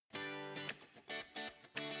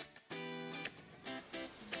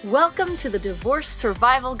Welcome to the Divorce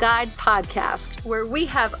Survival Guide podcast, where we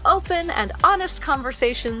have open and honest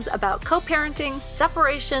conversations about co-parenting,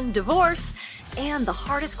 separation, divorce, and the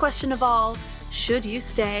hardest question of all, should you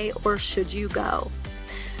stay or should you go?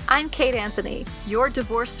 I'm Kate Anthony, your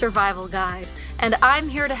divorce survival guide, and I'm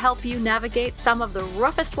here to help you navigate some of the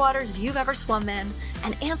roughest waters you've ever swum in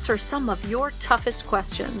and answer some of your toughest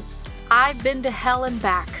questions. I've been to hell and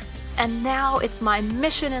back, and now it's my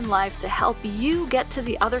mission in life to help you get to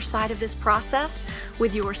the other side of this process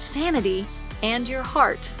with your sanity and your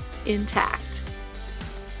heart intact.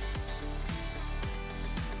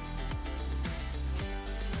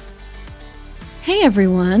 Hey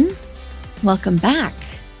everyone, welcome back.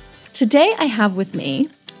 Today I have with me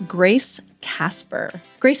Grace Casper.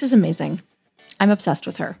 Grace is amazing. I'm obsessed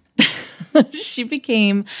with her. She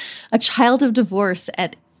became a child of divorce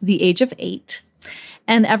at the age of 8.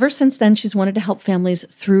 And ever since then, she's wanted to help families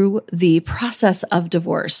through the process of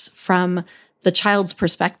divorce from the child's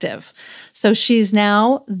perspective. So she's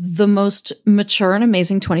now the most mature and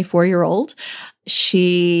amazing 24-year-old.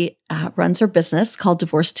 She runs her business called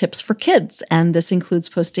Divorce Tips for Kids. And this includes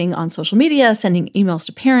posting on social media, sending emails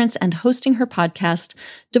to parents, and hosting her podcast,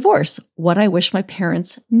 Divorce, What I Wish My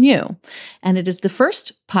Parents Knew. And it is the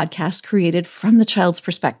first podcast created from the child's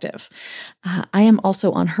perspective. I am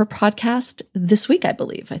also on her podcast this week, I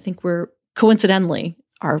believe. I think coincidentally,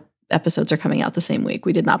 our episodes are coming out the same week.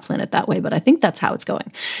 We did not plan it that way, but I think that's how it's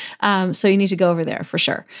going. So you need to go over there for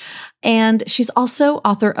sure. And she's also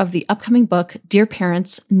author of the upcoming book, Dear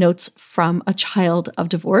Parents, Notes from a Child of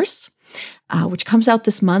Divorce, which comes out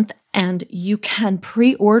this month, and you can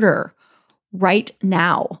pre-order right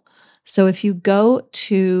now. So if you go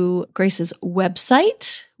to Grace's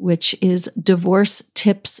website, which is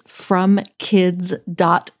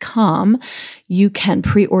divorcetipsfromkids.com, you can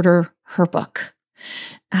pre-order her book.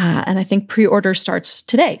 And I think pre-order starts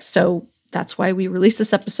today. So that's why we released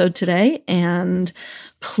this episode today. And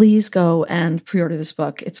please go and pre-order this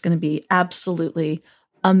book. It's going to be absolutely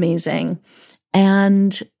amazing.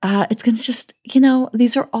 And it's going to just,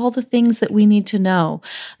 these are all the things that we need to know.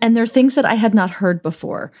 And they're things that I had not heard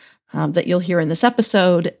before that you'll hear in this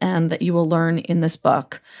episode and that you will learn in this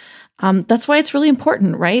book. That's why it's really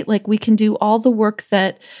important, right? Like we can do all the work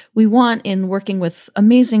that we want in working with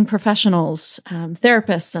amazing professionals,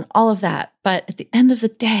 therapists, and all of that. But at the end of the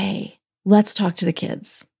day, let's talk to the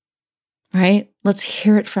kids, right? Let's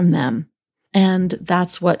hear it from them. And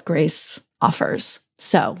that's what Grace offers.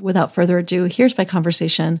 So without further ado, here's my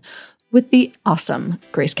conversation with the awesome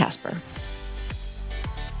Grace Casper.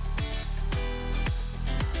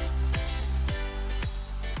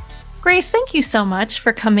 Grace, thank you so much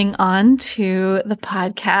for coming on to the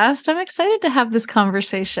podcast. I'm excited to have this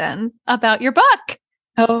conversation about your book.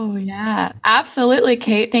 Oh, yeah, absolutely,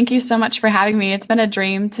 Kate. Thank you so much for having me. It's been a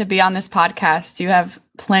dream to be on this podcast. You have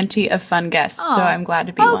plenty of fun guests, so I'm glad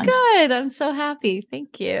to be one. Oh, good. I'm so happy.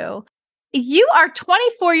 Thank you. You are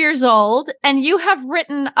 24 years old and you have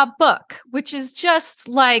written a book, which is just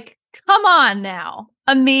like, come on now.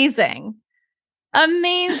 Amazing.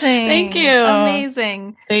 Thank you.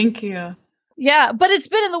 Amazing. Thank you. Yeah, but it's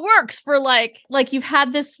been in the works for like you've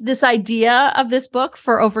had this idea of this book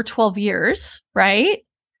for over 12 years, right?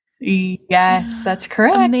 Yes, that's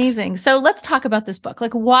correct. It's amazing. So let's talk about this book.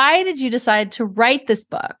 Like, why did you decide to write this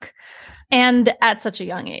book and at such a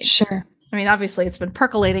young age? Sure. I mean, obviously it's been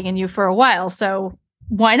percolating in you for a while, so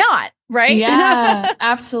why not, right? Yeah,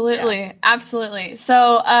 absolutely. Yeah. Absolutely.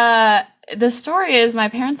 So, the story is my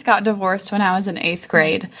parents got divorced when I was in 8th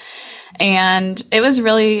grade, and it was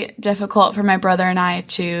really difficult for my brother and I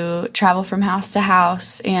to travel from house to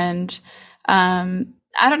house. And, I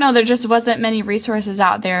don't know, there just wasn't many resources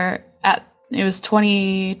out there it was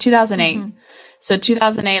 2008. Mm-hmm. So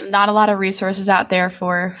 2008, not a lot of resources out there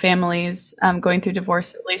for families, going through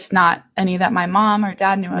divorce, at least not any that my mom or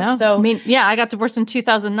dad knew of. So, I got divorced in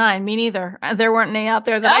 2009. Me neither. There weren't any out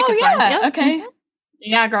there that I could find. Yeah. Okay. Mm-hmm.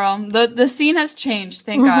 Yeah, girl. The scene has changed,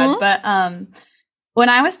 thank God. But when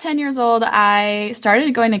I was 10 years old, I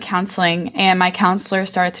started going to counseling, and my counselor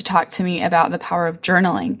started to talk to me about the power of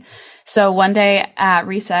journaling. So one day at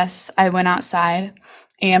recess, I went outside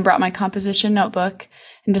and brought my composition notebook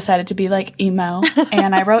and decided to be like emo.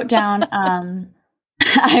 And I wrote down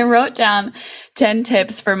 10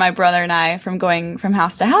 tips for my brother and I from going from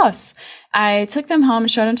house to house. I took them home,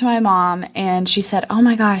 showed them to my mom, and she said, "Oh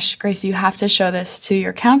my gosh, Grace, you have to show this to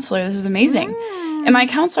your counselor. This is amazing." And my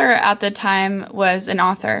counselor at the time was an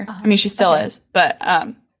author. I mean, she still is, but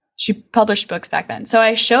she published books back then. So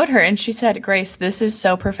I showed her, and she said, "Grace, this is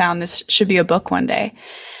so profound. This should be a book one day."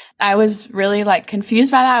 I was really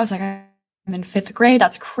confused by that. I was like, I'm in 5th grade.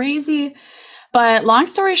 That's crazy. But long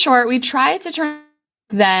story short, we tried to turn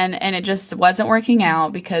then and it just wasn't working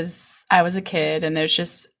out because I was a kid and there's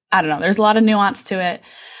just, I don't know, there's a lot of nuance to it.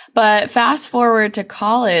 But fast forward to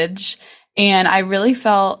college and I really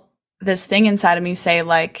felt this thing inside of me say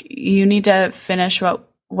like, you need to finish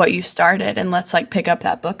what you started and let's like pick up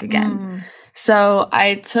that book again. So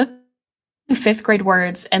I took fifth grade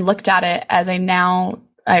words and looked at it as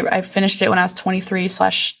I finished it when I was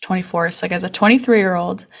 23/24. So like as a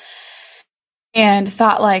 23-year-old and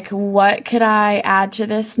thought like, what could I add to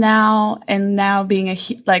this now? And now being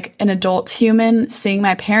an adult human, seeing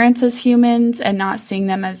my parents as humans and not seeing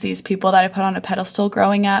them as these people that I put on a pedestal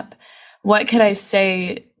growing up. What could I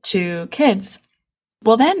say to kids?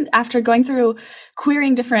 Well, then after going through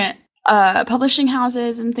querying different publishing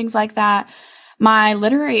houses and things like that, my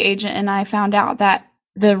literary agent and I found out that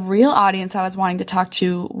the real audience I was wanting to talk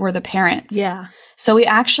to were the parents. Yeah. So we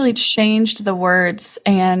actually changed the words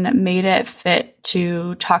and made it fit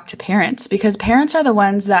to talk to parents because parents are the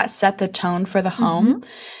ones that set the tone for the home.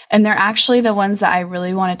 And they're actually the ones that I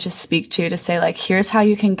really wanted to speak to say like, here's how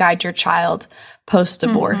you can guide your child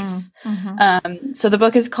post-divorce. So the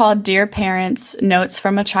book is called Dear Parents, Notes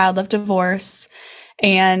from a Child of Divorce.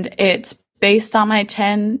 And it's based on my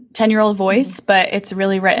 10-year-old voice, but it's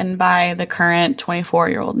really written by the current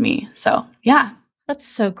 24-year-old me. So yeah. That's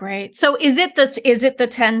so great. So is it the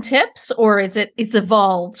 10 tips or it's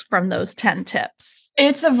evolved from those 10 tips?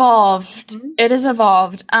 It's evolved. It is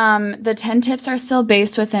evolved. The 10 tips are still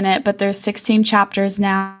based within it, but there's 16 chapters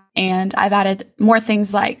now. And I've added more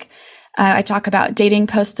things like I talk about dating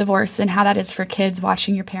post-divorce and how that is for kids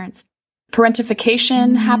watching your parents.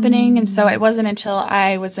 Parentification happening. And so it wasn't until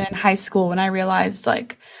I was in high school when I realized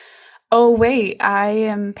like, oh, wait, I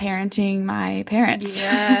am parenting my parents.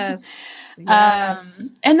 Yes.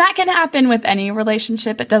 Yes. And that can happen with any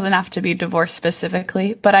relationship. It doesn't have to be divorce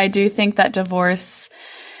specifically, but I do think that divorce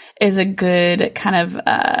is a good kind of,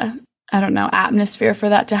 atmosphere for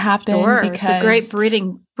that to happen. Sure. Because it's a great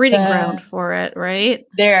breeding ground for it, right?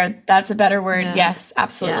 That's a better word. Yeah. Yes,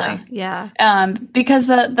 absolutely. Yeah. Because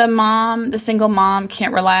the single mom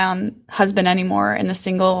can't rely on husband anymore and the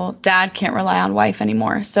single dad can't rely on wife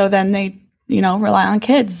anymore. So then they, rely on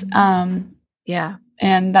kids. Yeah.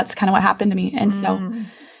 And that's kind of what happened to me. And so,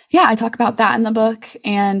 yeah, I talk about that in the book.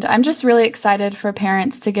 And I'm just really excited for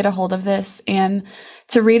parents to get a hold of this and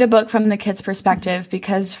to read a book from the kids' perspective,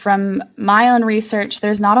 because from my own research,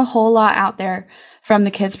 there's not a whole lot out there from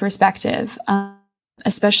the kids' perspective,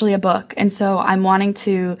 especially a book. And so I'm wanting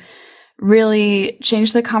to really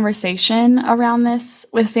change the conversation around this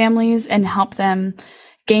with families and help them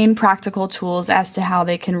gain practical tools as to how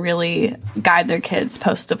they can really guide their kids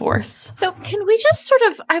post-divorce. So can we just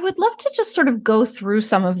I would love to just sort of go through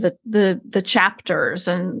some of the chapters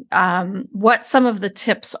and what some of the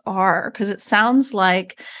tips are, because it sounds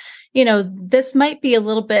like, this might be a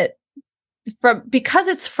little bit because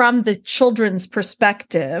it's from the children's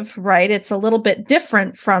perspective, right? It's a little bit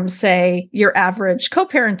different from, say, your average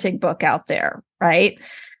co-parenting book out there, right?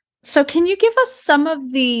 So can you give us some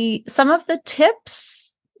of the tips?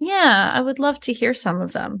 Yeah, I would love to hear some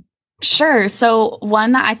of them. Sure. So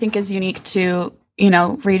one that I think is unique to,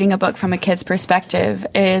 reading a book from a kid's perspective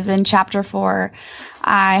is in chapter 4.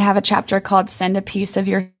 I have a chapter called Send a Piece of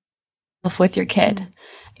Yourself with Your Kid.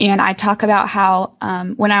 And I talk about how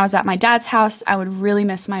when I was at my dad's house, I would really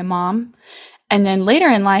miss my mom. And then later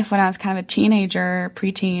in life, when I was kind of a teenager,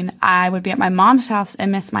 preteen, I would be at my mom's house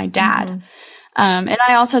and miss my dad. And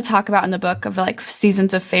I also talk about in the book of like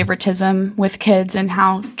seasons of favoritism with kids and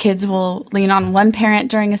how kids will lean on one parent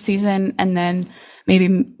during a season and then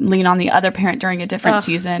maybe lean on the other parent during a different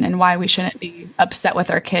season, and why we shouldn't be upset with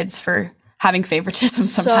our kids for having favoritism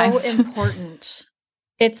sometimes. So important.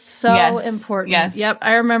 It's so important. Yes. Yep.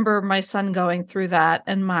 I remember my son going through that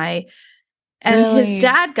and Really? his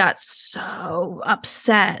dad got so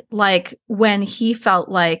upset, like when he felt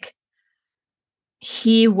like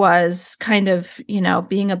he was kind of,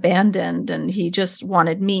 being abandoned and he just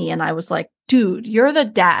wanted me. And I was like, dude, you're the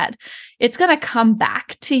dad. It's going to come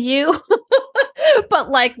back to you. But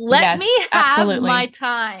like, let me have my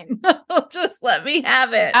time. Just let me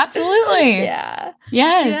have it. Absolutely. Yeah.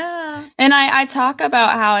 Yes. Yeah. And I talk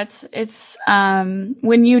about how it's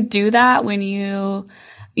when you do that, when you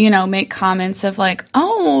make comments of like,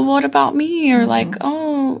 oh, what about me? Or like,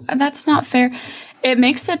 oh, that's not fair. It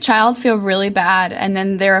makes the child feel really bad. And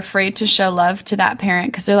then they're afraid to show love to that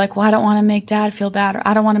parent because they're like, well, I don't want to make dad feel bad, or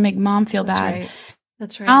I don't want to make mom feel bad. Right.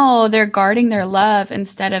 That's right. Oh, they're guarding their love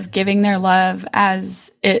instead of giving their love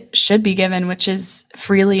as it should be given, which is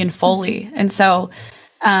freely and fully. And so,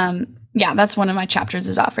 yeah, that's one of my chapters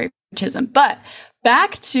is about favoritism. But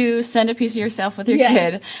back to send a piece of yourself with your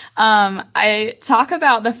kid. I talk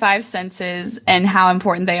about the 5 senses and how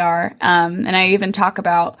important they are. And I even talk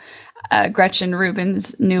about Gretchen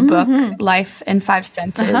Rubin's new book, Life in 5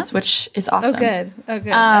 Senses, which is awesome. Oh,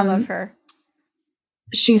 good. I love her.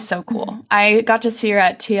 She's so cool. I got to see her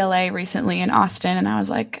at TLA recently in Austin, and I was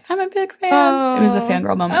like, I'm a big fan. It was a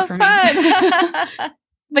fangirl moment for me.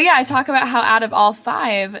 But yeah, I talk about how out of all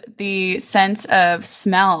 5, the sense of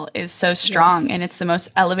smell is so strong, and it's the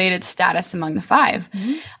most elevated status among the 5.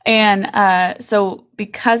 And so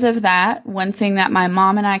because of that, one thing that my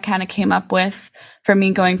mom and I kind of came up with for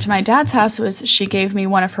me going to my dad's house was she gave me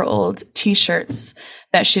one of her old T-shirts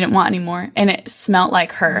that she didn't want anymore, and it smelled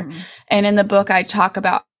like her. And in the book, I talk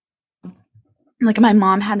about, like, my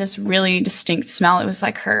mom had this really distinct smell. It was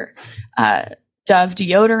like her Dove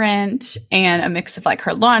deodorant and a mix of like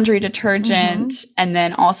her laundry detergent, and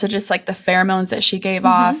then also just like the pheromones that she gave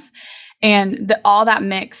off. And all that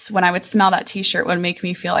mix, when I would smell that T-shirt, would make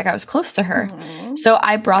me feel like I was close to her. So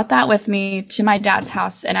I brought that with me to my dad's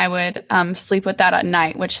house, and I would sleep with that at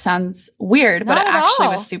night, which sounds weird, but it actually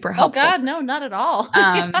was super helpful. Oh God, no, not at all.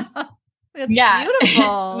 It's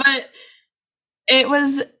beautiful. But it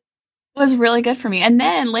was really good for me. And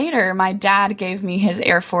then later, my dad gave me his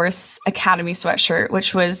Air Force Academy sweatshirt,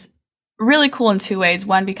 which was really cool in 2 ways.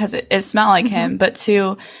 One, because it smelled like him, but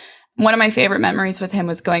 2, one of my favorite memories with him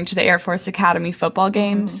was going to the Air Force Academy football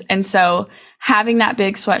games. And so having that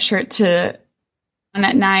big sweatshirt to on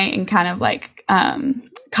at night and kind of like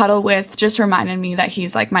cuddle with just reminded me that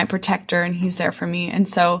he's like my protector and he's there for me. And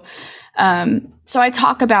so I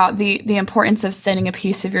talk about the importance of sending a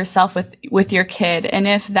piece of yourself with your kid. And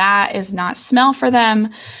if that is not smell for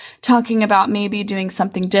them, talking about maybe doing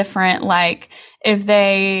something different, like if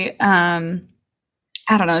they,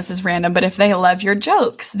 I don't know, this is random, but if they love your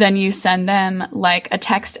jokes, then you send them like a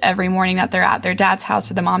text every morning that they're at their dad's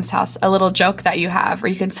house or the mom's house, a little joke that you have, or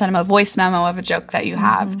you can send them a voice memo of a joke that you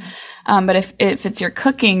have. But if it's your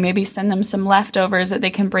cooking, maybe send them some leftovers that they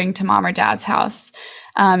can bring to mom or dad's house.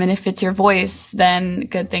 And if it's your voice, then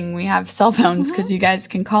good thing we have cell phones because you guys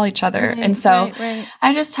can call each other. Right, and so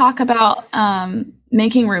I just talk about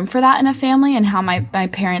making room for that in a family and how my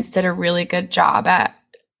parents did a really good job at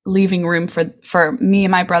leaving room for me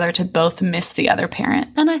and my brother to both miss the other parent.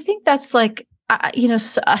 And I think that's like, I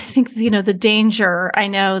think, the danger, I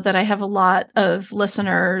know that I have a lot of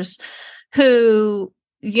listeners who,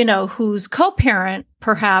 whose co-parent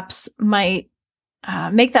perhaps might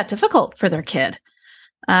make that difficult for their kid.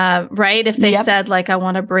 Right? If they said like, I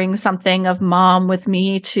want to bring something of mom with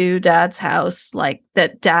me to dad's house, like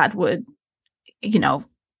that dad would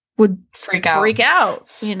freak out,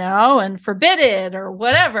 and forbid it or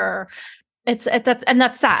whatever.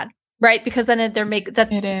 That's sad, right? Because then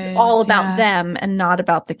that's all about them and not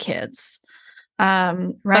about the kids.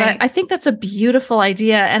 Right. But I think that's a beautiful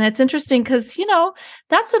idea. And it's interesting because,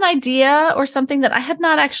 that's an idea or something that I had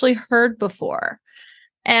not actually heard before.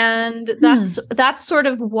 And that's sort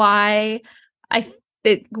of why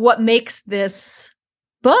what makes this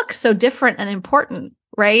book so different and important,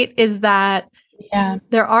 right? Is that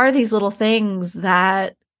there are these little things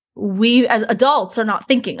that we as adults are not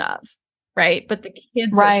thinking of, right? But the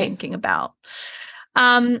kids are thinking about.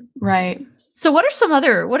 Right. So what are some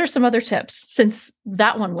other tips, since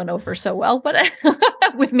that one went over so well, but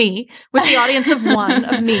with the audience of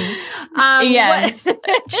me. Yes.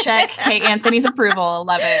 Check Kate Anthony's approval.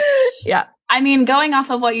 Love it. Yeah. I mean, going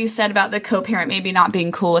off of what you said about the co-parent maybe not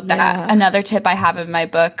being cool with that, another tip I have in my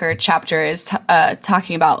book or chapter is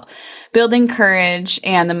talking about building courage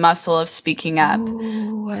and the muscle of speaking up.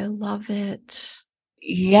 Oh, I love it.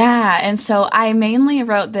 Yeah. And so I mainly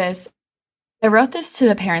wrote this to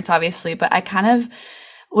the parents, obviously, but I kind of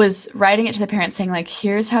was writing it to the parents saying, like,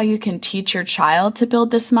 here's how you can teach your child to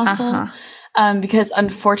build this muscle. Because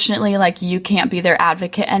unfortunately, like, you can't be their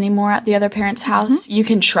advocate anymore at the other parent's house. You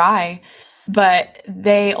can try, but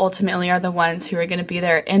they ultimately are the ones who are going to be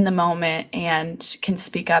there in the moment and can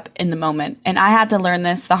speak up in the moment. And I had to learn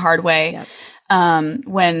this the hard way.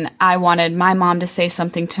 When I wanted my mom to say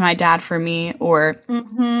something to my dad for me, or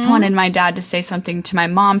wanted my dad to say something to my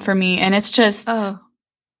mom for me. And it's just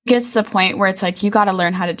gets to the point where it's like, you got to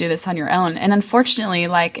learn how to do this on your own. And unfortunately,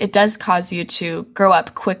 like, it does cause you to grow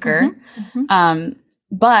up quicker.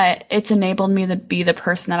 But it's enabled me to be the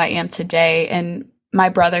person that I am today. And my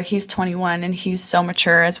brother, he's 21 and he's so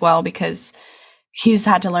mature as well because he's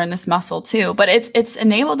had to learn this muscle too. But it's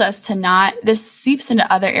enabled us to this seeps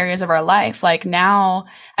into other areas of our life. Like now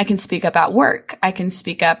I can speak up at work. I can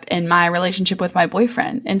speak up in my relationship with my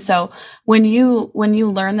boyfriend. And so when you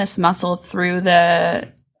learn this muscle through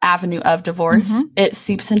the avenue of divorce, it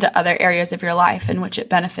seeps into other areas of your life in which it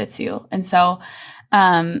benefits you. And so,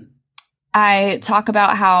 I talk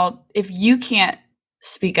about how if you can't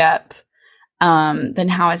speak up, then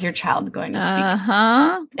how is your child going to speak?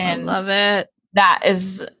 And I love it. That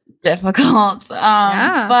is difficult.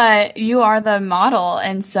 But you are the model.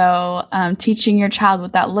 And so, teaching your child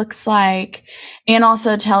what that looks like, and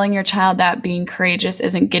also telling your child that being courageous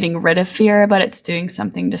isn't getting rid of fear, but it's doing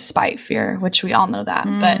something despite fear, which we all know that.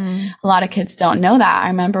 But a lot of kids don't know that. I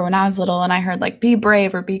remember when I was little and I heard like, be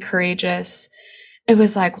brave or be courageous. It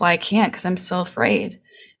was like, well, I can't because I'm so afraid.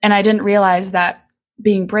 And I didn't realize that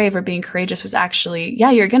being brave or being courageous was actually,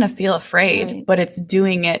 yeah, you're going to feel afraid, but it's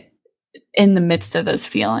doing it in the midst of those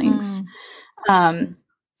feelings.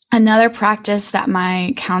 Another practice that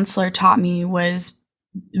my counselor taught me was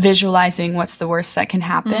visualizing what's the worst that can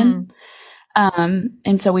happen.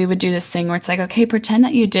 And so we would do this thing where it's like, okay, pretend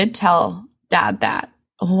that you did tell dad that.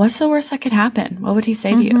 Well, what's the worst that could happen? What would he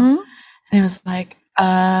say to you? And it was like,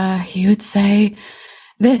 he would say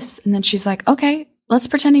this. And then she's like, okay, let's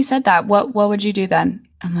pretend he said that. What would you do then?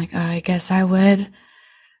 I'm like, I guess I would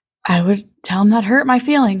tell him that hurt my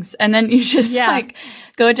feelings. And then you just like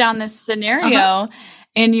go down this scenario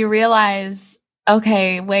and you realize,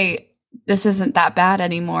 okay, wait, this isn't that bad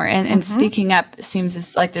anymore. And speaking up seems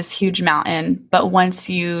this huge mountain. But once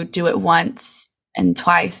you do it once and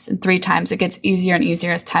twice and 3 times, it gets easier and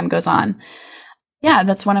easier as time goes on. Yeah,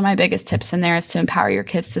 that's one of my biggest tips in there, is to empower your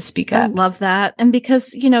kids to speak up. I love that. And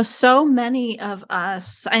because, so many of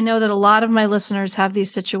us, I know that a lot of my listeners have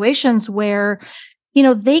these situations where,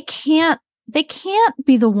 they can't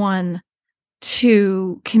be the one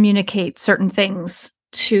to communicate certain things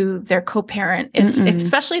to their co-parent,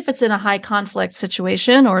 especially if it's in a high conflict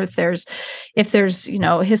situation, or if there's,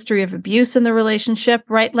 a history of abuse in the relationship,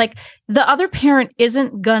 right? Like the other parent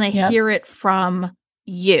isn't going to hear it from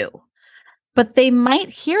you, but they might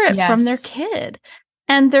hear it from their kid.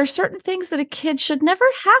 And there's certain things that a kid should never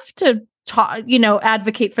have to talk,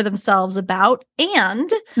 advocate for themselves about.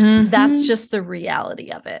 And that's just the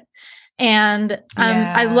reality of it. And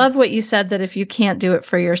I love what you said, that if you can't do it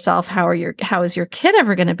for yourself, how is your kid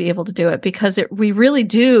ever going to be able to do it? Because we really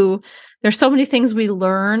do. There's so many things we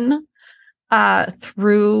learn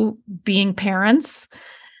through being parents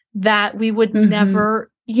that we would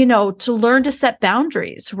never, to learn to set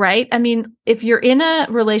boundaries, right? I mean, if you're in a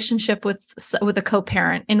relationship with a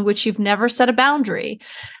co-parent in which you've never set a boundary,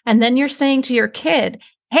 and then you're saying to your kid,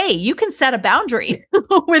 hey, you can set a boundary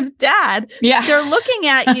with dad. Yeah. They're looking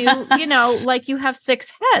at you, like you have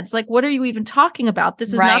 6 heads. Like, what are you even talking about?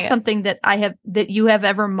 This is not something that you have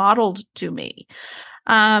ever modeled to me.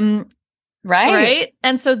 Right.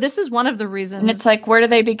 And so this is one of the reasons. And it's like, where do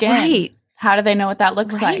they begin? Right. How do they know what that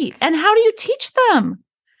looks like? And how do you teach them?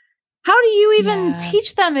 How do you even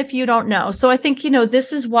teach them if you don't know? So I think,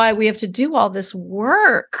 this is why we have to do all this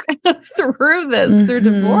work through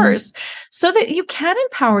divorce, so that you can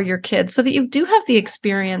empower your kids, so that you do have the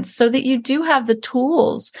experience, so that you do have the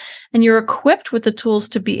tools, and you're equipped with the tools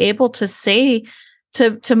to be able to say,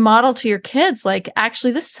 to model to your kids, like,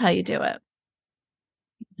 actually, this is how you do it.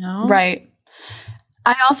 Right.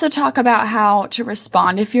 I also talk about how to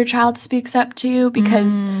respond if your child speaks up to you,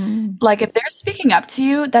 because like if they're speaking up to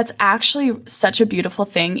you, that's actually such a beautiful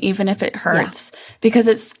thing, even if it hurts, because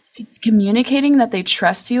it's communicating that they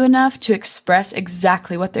trust you enough to express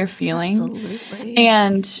exactly what they're feeling. Absolutely.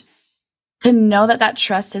 And to know that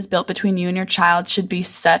trust is built between you and your child should be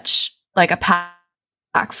such like a pack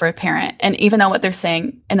for a parent. And even though what they're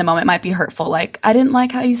saying in the moment might be hurtful, like, I didn't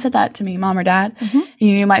like how you said that to me, mom or dad.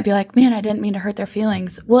 You might be like, man, I didn't mean to hurt their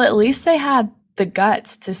feelings. Well, at least they had the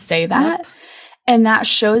guts to say that. Yep. And that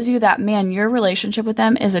shows you that, man, your relationship with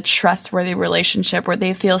them is a trustworthy relationship where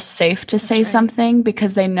they feel safe to say something,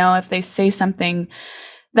 because they know if they say something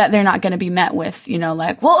that they're not going to be met with,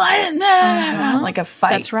 like, well, I didn't know, like a fight.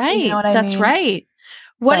 That's right. You know what I mean? Right.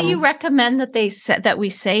 What do you recommend that we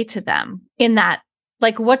say to them in that?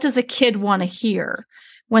 Like, what does a kid want to hear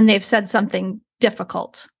when they've said something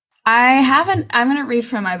difficult? I'm going to read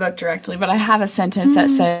from my book directly, but I have a sentence that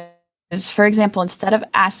says, for example, instead of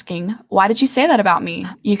asking, why did you say that about me?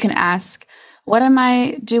 You can ask, what am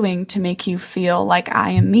I doing to make you feel like I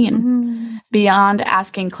am mean? Beyond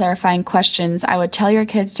asking clarifying questions, I would tell your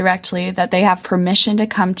kids directly that they have permission to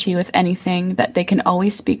come to you with anything, that they can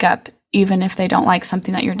always speak up, even if they don't like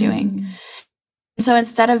something that you're doing. So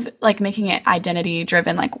instead of like making it identity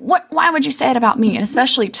driven, like why would you say it about me? And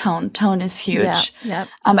especially tone is huge.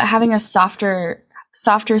 But having a softer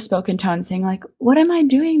spoken tone, saying like, what am I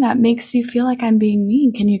doing that makes you feel like I'm being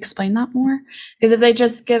mean? Can you explain that more? Because if they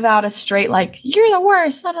just give out a straight, like, you're the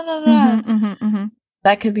worst,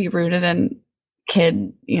 that could be rooted in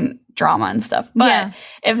kid drama and stuff. But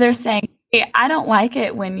if they're saying, hey, I don't like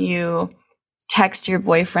it when you text your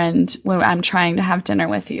boyfriend when I'm trying to have dinner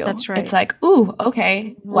with you. That's right. It's like, ooh,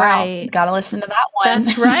 okay. Wow. Gotta listen to that one.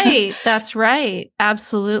 That's right. That's right.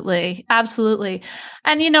 Absolutely. Absolutely.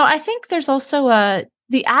 And, I think there's also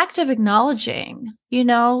the act of acknowledging,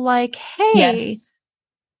 like, hey,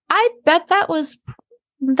 I bet that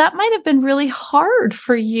might have been really hard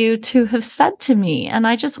for you to have said to me. And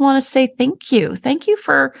I just want to say thank you. Thank you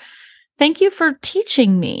for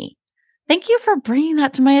teaching me. Thank you for bringing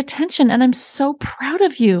that to my attention. And I'm so proud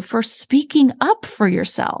of you for speaking up for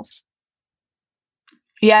yourself.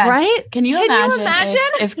 Yes. Right? Can you imagine?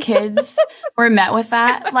 If kids were met with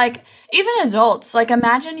that? Like, even adults, like,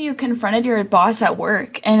 imagine you confronted your boss at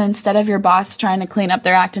work, and instead of your boss trying to clean up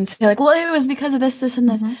their act and say, like, well, it was because of this, this, and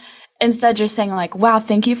this, instead just saying, like, wow,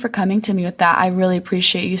 thank you for coming to me with that. I really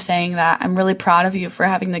appreciate you saying that. I'm really proud of you for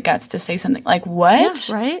having the guts to say something. Like, what?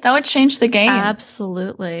 Yeah, right? That would change the game.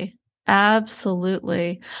 Absolutely.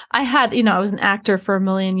 Absolutely. I had, I was an actor for a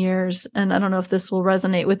million years, and I don't know if this will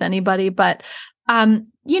resonate with anybody, but,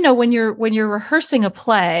 when you're rehearsing a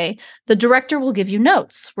play, the director will give you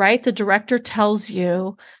notes, right? The director tells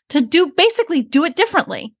you to basically do it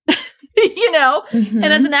differently, and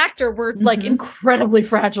as an actor, we're like incredibly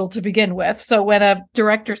fragile to begin with. So when a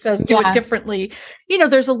director says do it differently,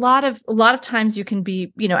 there's a lot of times you can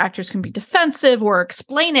be, actors can be defensive or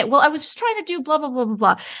explain it. Well, I was just trying to do blah, blah, blah, blah,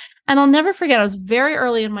 blah. And I'll never forget, I was very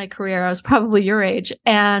early in my career. I was probably your age.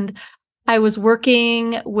 And I was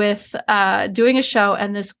working with, doing a show,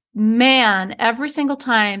 and this man, every single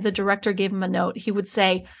time the director gave him a note, he would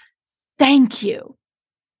say, thank you.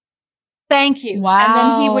 Thank you. Wow. And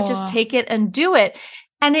then he would just take it and do it.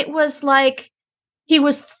 And it was like, he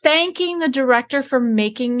was thanking the director for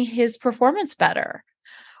making his performance better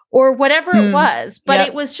or whatever it was. But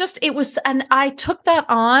it was, and I took that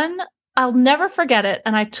on. I'll never forget it.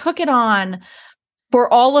 And I took it on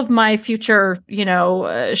for all of my future,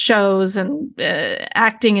 shows and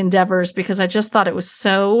acting endeavors, because I just thought it was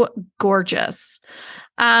so gorgeous.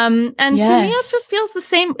 And to me, it just feels the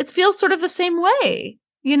same. It feels sort of the same way,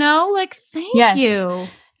 like, thank you.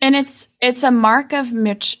 And it's a mark of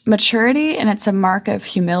maturity, and it's a mark of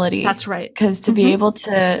humility. That's right. Because to be able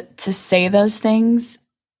to say those things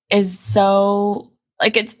is so,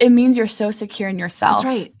 like, it means you're so secure in yourself. That's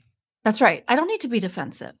right. That's right. I don't need to be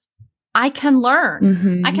defensive. I can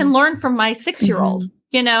learn. I can learn from my 6-year-old,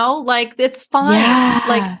 like, it's fine. Yeah.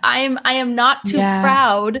 Like, I am not too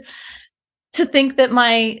proud to think that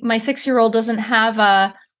my 6-year-old doesn't have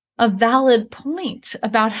a valid point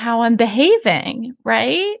about how I'm behaving.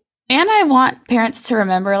 Right. And I want parents to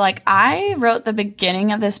remember, like, I wrote the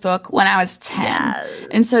beginning of this book when I was 10. Yes.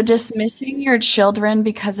 And so dismissing your children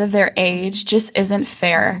because of their age just isn't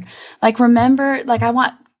fair. Like, remember, like, I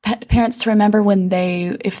want parents to remember when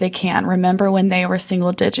if they can, remember when they were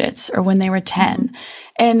single digits or when they were 10.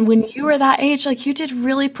 And when you were that age, like, you did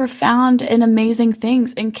really profound and amazing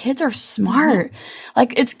things, and kids are smart.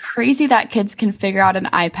 Like, it's crazy that kids can figure out an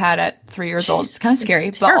iPad at 3 years old. It's kind of scary,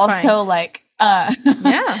 but also, like,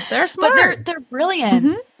 they're smart. But they're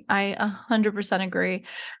brilliant. I 100% agree.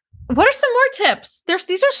 What are some more tips?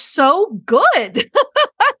 These are so good.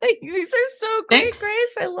 These are so great, Thanks.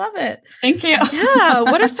 Grace. I love it. Thank you. Yeah.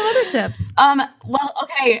 What are some other tips? Well,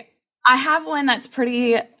 okay. I have one that's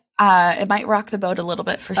pretty, it might rock the boat a little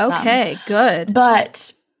bit for some. Okay, good.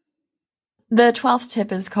 But the 12th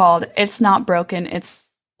tip is called It's Not Broken, It's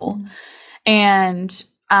Full. And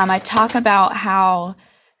I talk about how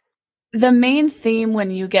the main theme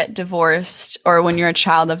when you get divorced, or when you're a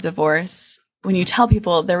child of divorce, when you tell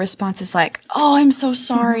people, their response is like, oh, I'm so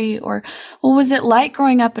sorry. Or, what was it like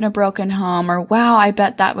growing up in a broken home? Or, wow, I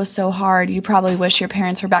bet that was so hard. You probably wish your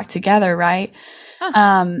parents were back together, right?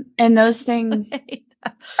 And those things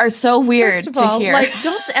are so weird to hear. Like,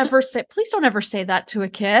 please don't ever say that to a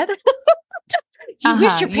kid. You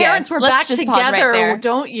wish your parents were back together, right,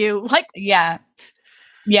 don't you? Like, yeah.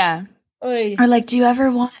 Oy. Or, like, do you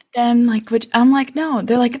ever want them? Like, I'm like, no.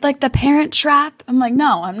 They're like the Parent Trap. I'm like,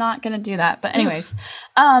 no, I'm not going to do that. But anyways,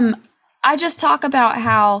 I just talk about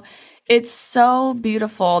how it's so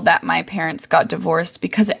beautiful that my parents got divorced,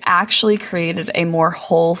 because it actually created a more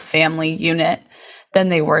whole family unit than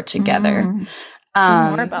they were together.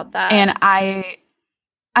 More about that. And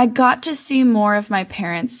I got to see more of my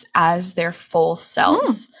parents as their full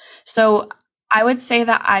selves. So I would say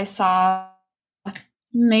that I saw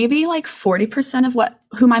maybe like 40% of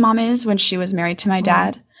who my mom is when she was married to my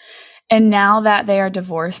dad. And now that they are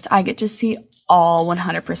divorced, I get to see all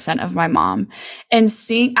 100% of my mom. And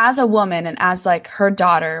seeing, as a woman and as like her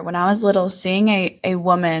daughter, when I was little, seeing a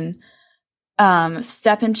woman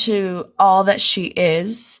step into all that she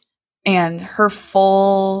is and her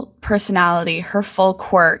full personality, her full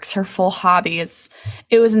quirks, her full hobbies,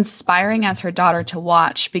 it was inspiring as her daughter to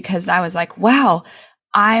watch, because I was like, wow,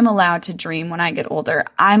 I'm allowed to dream when I get older.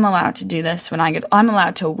 I'm allowed to do this I'm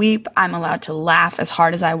allowed to weep. I'm allowed to laugh as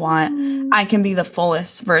hard as I want. I can be the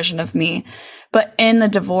fullest version of me. But in the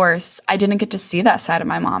divorce, I didn't get to see that side of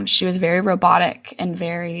my mom. She was very robotic and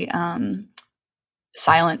very,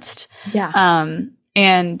 silenced. Yeah.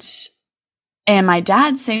 And my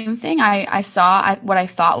dad, same thing. I saw what I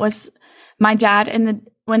thought was my dad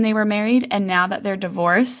when they were married. And now that they're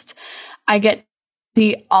divorced, I get to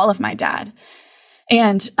see all of my dad.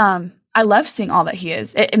 And I love seeing all that he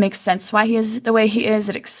is. It makes sense why he is the way he is.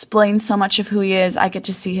 It explains so much of who he is. I get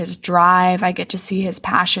to see his drive. I get to see his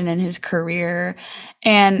passion in his career.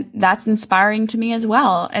 And that's inspiring to me as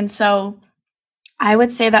well. And so I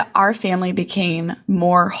would say that our family became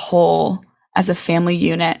more whole as a family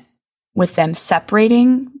unit with them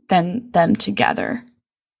separating than them together.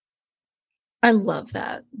 I love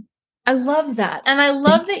that. I love that. And I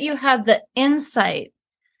love that you had the insight.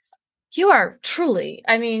 You are truly,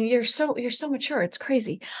 I mean, you're so mature. It's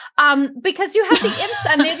crazy. Because you have the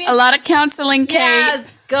insight. Maybe a lot of counseling, Kate.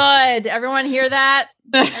 Yes, good. Everyone hear that?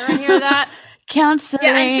 Everyone hear that? Counseling.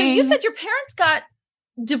 Yeah, and so you said your parents got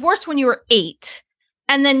divorced when you were 8,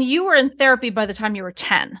 and then you were in therapy by the time you were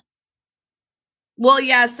 10. Well,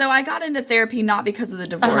 yeah, so I got into therapy not because of the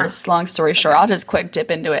divorce. Long story short, I'll just quick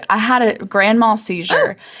dip into it. I had a grand mal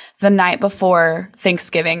seizure the night before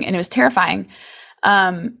Thanksgiving, and it was terrifying.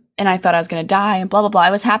 And I thought I was going to die and blah, blah, blah.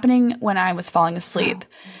 It was happening when I was falling asleep.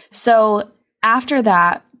 So after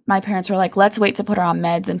that, my parents were like, let's wait to put her on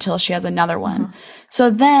meds until she has another one.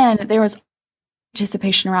 So then there was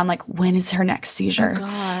anticipation around like, when is her next seizure? Oh,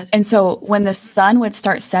 God. And so when the sun would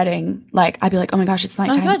start setting, like I'd be like, oh my gosh, it's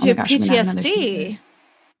nighttime. Oh, God, you have I'm gonna have another PTSD.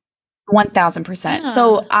 1000%.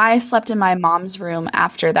 So I slept in my mom's room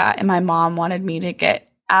after that. And my mom wanted me to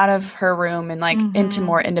get out of her room and like into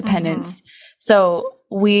more independence. So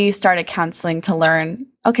we started counseling to learn,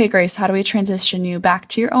 okay, Grace, how do we transition you back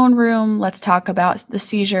to your own room? Let's talk about the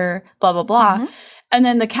seizure, blah, blah, blah. And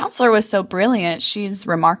then the counselor was so brilliant. She's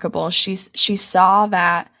remarkable. She saw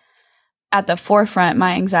that at the forefront,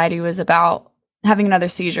 my anxiety was about having another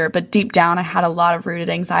seizure, but deep down, I had a lot of rooted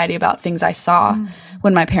anxiety about things I saw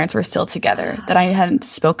when my parents were still together that I hadn't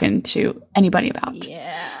spoken to anybody about.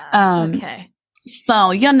 Yeah. Okay. So,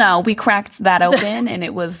 we cracked that open and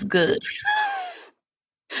it was good.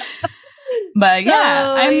 But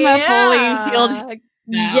I'm a fully healed now.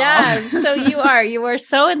 Yeah, so you are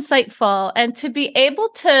so insightful, and to be able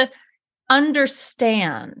to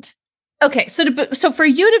understand. Okay, so for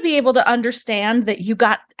you to be able to understand that you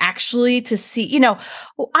got actually to see,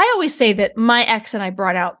 I always say that my ex and I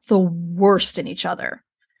brought out the worst in each other.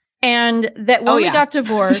 And that when we got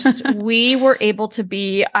divorced, we were able to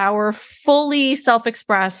be our fully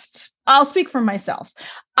self-expressed. I'll speak for myself.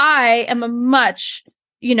 I am a much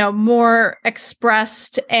more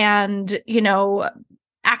expressed and,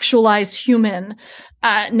 actualized human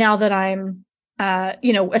now that I'm,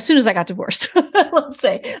 as soon as I got divorced, let's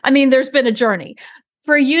say. I mean, there's been a journey.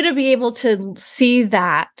 For you to be able to see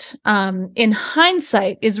that in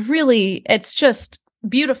hindsight is really, it's just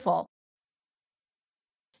beautiful.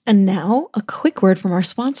 And now a quick word from our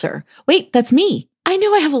sponsor. Wait, that's me. I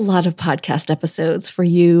know I have a lot of podcast episodes for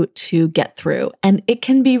you to get through, and it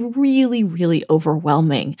can be really, really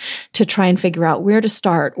overwhelming to try and figure out where to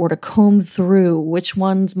start or to comb through which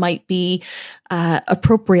ones might be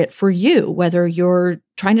appropriate for you, whether you're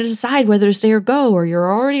trying to decide whether to stay or go, or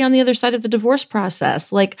you're already on the other side of the divorce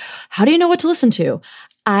process. Like, how do you know what to listen to?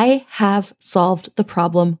 I have solved the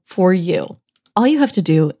problem for you. All you have to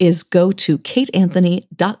do is go to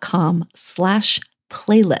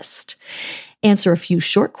kateanthony.com/playlist. Answer a few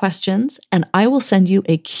short questions, and I will send you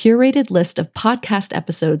a curated list of podcast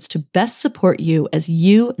episodes to best support you as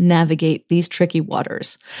you navigate these tricky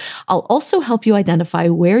waters. I'll also help you identify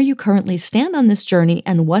where you currently stand on this journey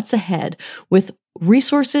and what's ahead, with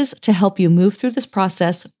resources to help you move through this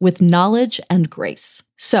process with knowledge and grace.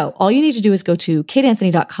 So all you need to do is go to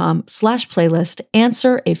kateanthony.com/playlist,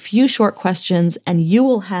 answer a few short questions, and you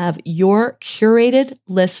will have your curated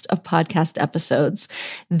list of podcast episodes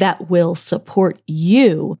that will support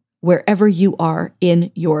you wherever you are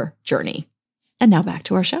in your journey. And now back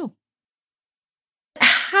to our show.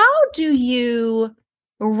 How do you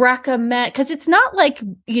recommend, because it's not like,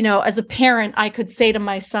 as a parent, I could say to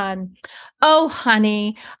my son, oh,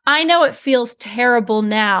 honey, I know it feels terrible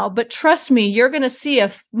now, but trust me, you're going to see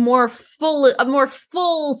a more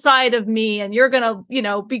full side of me, and you're going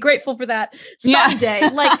to, be grateful for that someday.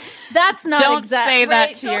 Like, that's not Don't say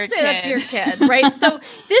that to your kid. Don't say that to your kid, right? So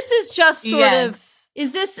this is just sort of,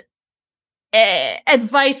 is this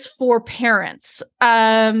advice for parents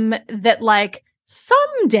that like,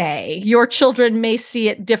 someday your children may see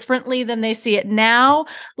it differently than they see it now?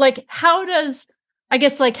 Like, how is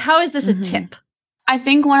this a tip? I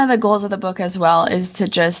think one of the goals of the book as well is to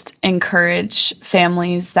just encourage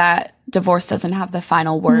families that divorce doesn't have the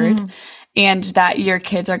final word, and that your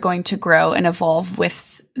kids are going to grow and evolve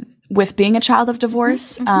with being a child of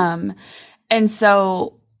divorce. And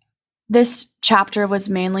so this chapter was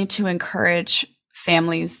mainly to encourage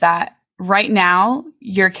families that right now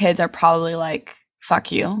your kids are probably like,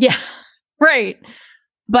 fuck you. Yeah. Right.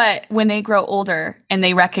 But when they grow older and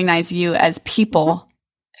they recognize you as people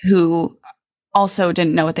who also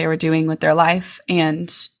didn't know what they were doing with their life,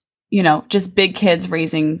 and, just big kids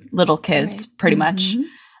raising little kids, pretty much,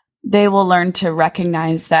 they will learn to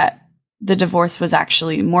recognize that the divorce was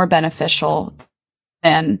actually more beneficial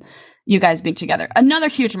than you guys being together. Another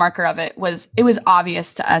huge marker of it was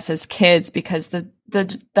obvious to us as kids, because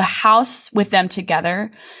the house with them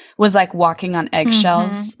together was like walking on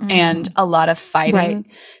eggshells and a lot of fighting. Right.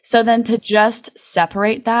 So then to just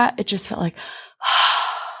separate that, it just felt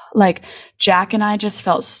like Jack and I just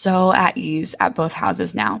felt so at ease at both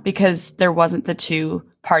houses now, because there wasn't the two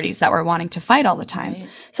parties that were wanting to fight all the time. Right.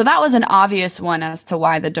 So that was an obvious one as to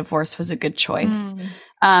why the divorce was a good choice.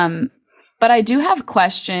 But I do have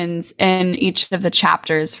questions in each of the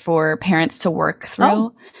chapters for parents to work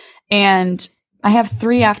through. And I have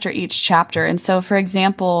 3 after each chapter. And so, for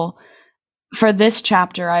example, for this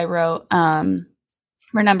chapter, I wrote,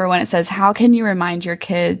 for number 1, it says, how can you remind your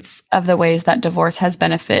kids of the ways that divorce has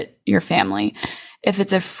benefit your family? If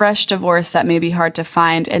it's a fresh divorce, that may be hard to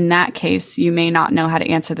find. In that case, you may not know how to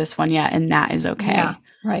answer this one yet, and that is okay. Yeah,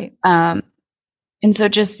 right. And so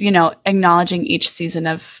just, acknowledging each season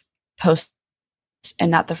of post,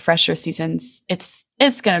 and that the fresher seasons, it's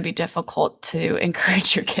going to be difficult to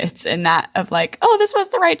encourage your kids in that of like, oh, this was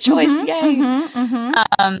the right choice.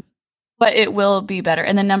 Yay. But it will be better.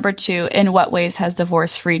 And then number 2, in what ways has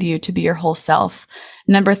divorce freed you to be your whole self?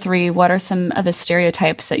 Number 3, what are some of the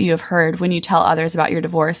stereotypes that you have heard when you tell others about your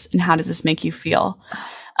divorce, and how does this make you feel?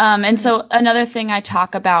 And so another thing I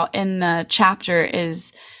talk about in the chapter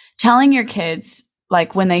is telling your kids,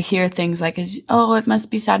 like when they hear things like, it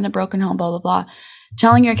must be sad in a broken home, blah, blah, blah.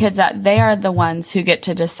 Telling your kids that they are the ones who get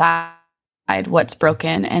to decide what's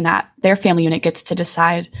broken, and that their family unit gets to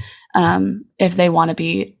decide if they want to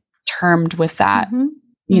be termed with that,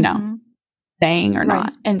 saying or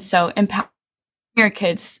not. And so empower your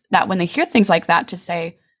kids that when they hear things like that to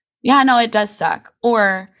say, yeah, no, it does suck.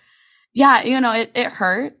 Or, yeah, it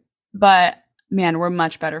hurt, but man, we're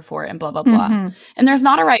much better for it, and blah, blah, blah. And there's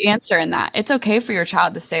not a right answer in that. It's okay for your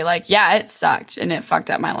child to say like, yeah, it sucked and it fucked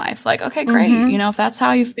up my life. Like, okay, great. If that's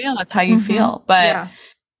how you feel, that's how you feel. But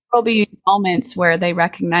there'll be moments where they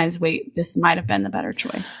recognize, wait, this might have been the better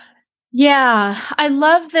choice. Yeah. I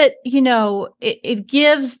love that, it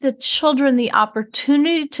gives the children the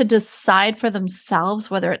opportunity to decide for themselves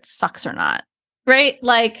whether it sucks or not. Right?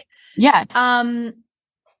 Like, yes.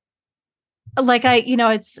 Like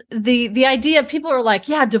it's the idea, people are like,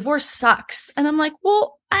 yeah, divorce sucks. And I'm like,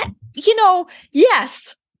 well,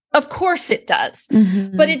 yes, of course it does.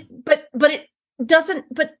 But it doesn't,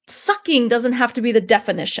 but sucking doesn't have to be the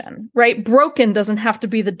definition, right? Broken doesn't have to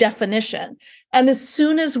be the definition. And as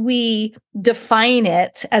soon as we define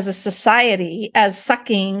it as a society as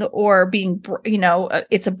sucking or being,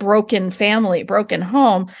 it's a broken family, broken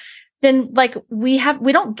home, then like we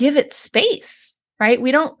don't give it space. Right?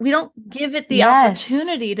 We don't give it the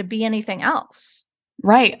opportunity to be anything else.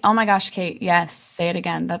 Right. Oh my gosh, Kate. Yes. Say it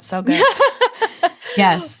again. That's so good.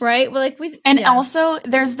 Yes. Right. Well, also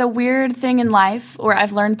there's the weird thing in life where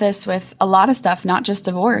I've learned this with a lot of stuff, not just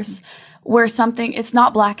divorce, where it's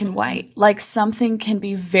not black and white. Like something can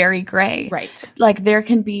be very gray. Right. Like there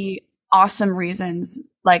can be awesome reasons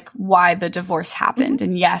like why the divorce happened.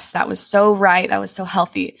 And yes, that was so right. That was so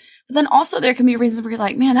healthy. But then also there can be reasons where you're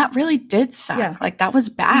like, man, that really did suck. Yeah. Like that was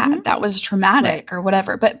bad. That was traumatic or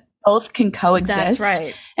whatever. But both can coexist. That's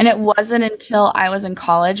right. And it wasn't until I was in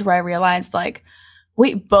college where I realized like,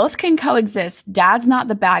 wait, both can coexist. Dad's not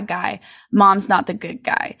the bad guy. Mom's not the good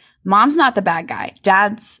guy. Mom's not the bad guy.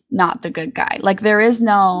 Dad's not the good guy. Like there is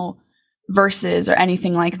no verses or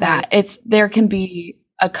anything like that. There can be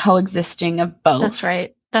a coexisting of both. That's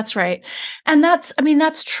right. That's right. And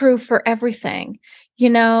that's true for everything.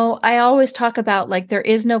 I always talk about like there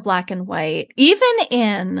is no black and white, even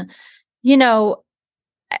in, my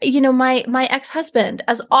ex-husband,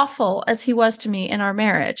 as awful as he was to me in our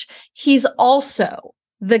marriage, he's also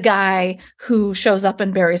the guy who shows up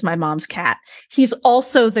and buries my mom's cat. He's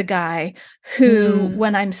also the guy who,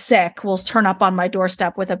 when I'm sick, will turn up on my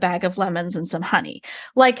doorstep with a bag of lemons and some honey.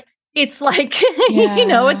 Like, it's like,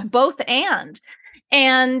 it's both and.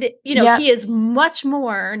 And, he is much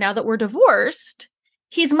more, now that we're divorced,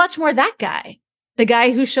 he's much more that guy. The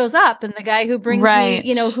guy who shows up and the guy who brings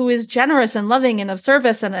me, who is generous and loving and of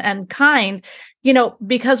service and kind,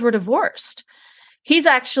 because we're divorced. He's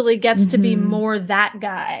actually gets to be more that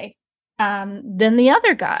guy than the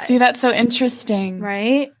other guy. See, that's so interesting.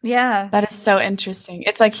 Right? Yeah. That is so interesting.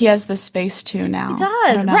 It's like he has the space too now. He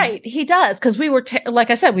does. Right. He does. Because we were,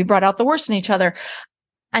 like I said, we brought out the worst in each other.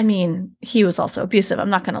 I mean, he was also abusive.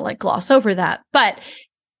 I'm not going to gloss over that. But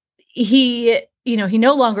he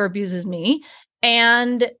no longer abuses me.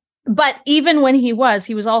 But even when he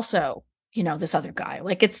was also, this other guy.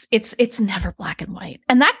 Like it's never black and white.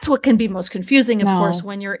 And that's what can be most confusing, of course,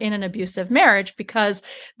 when you're in an abusive marriage, because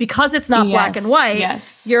it's not black and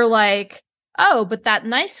white. You're like, oh, but that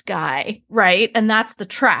nice guy, right? And that's the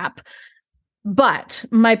trap. But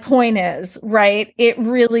my point is, right, it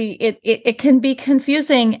really, it can be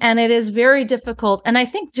confusing and it is very difficult. And I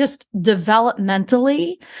think just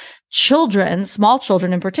developmentally, small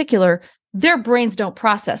children in particular, their brains don't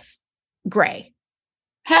process gray.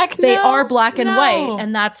 Heck no. They are black and white,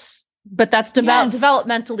 and that's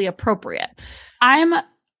developmentally appropriate. I'm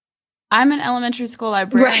an elementary school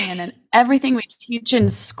librarian, and everything we teach in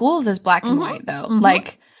schools is black and white, though.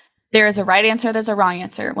 Like, there is a right answer, there's a wrong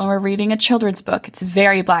answer. When we're reading a children's book, it's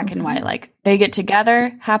very black and white. Like, they get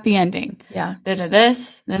together, happy ending. Yeah.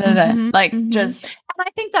 This, like, just. And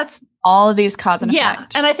I think that's all of these cause and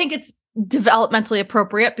effect. Yeah, and I think it's developmentally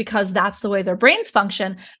appropriate because that's the way their brains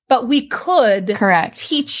function. But we could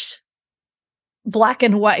teach black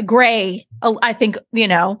and white, gray, I think,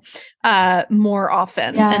 more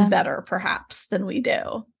often and better perhaps than we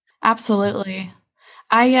do. Absolutely.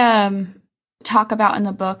 I talk about in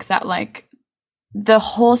the book that like the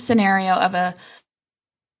whole scenario of a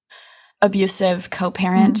abusive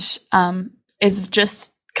co-parent is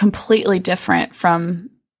just completely different from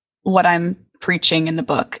what I'm preaching in the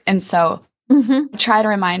book. And so I try to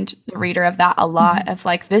remind the reader of that a lot, of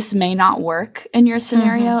like, this may not work in your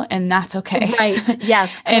scenario and that's okay. Right.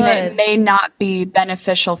 Yes. Good. And it may not be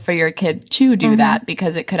beneficial for your kid to do that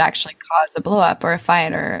because it could actually cause a blow up or a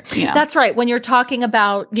fight or, That's right. When you're talking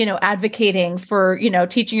about, advocating for,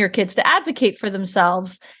 teaching your kids to advocate for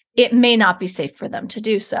themselves, it may not be safe for them to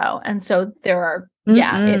do so. And so there are,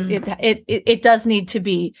 it does need to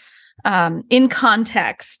be in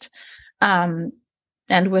context and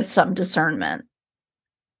with some discernment,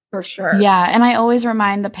 for sure. Yeah. And I always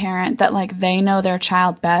remind the parent that like they know their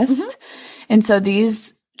child best. And so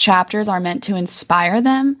these chapters are meant to inspire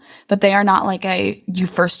them, but they are not like you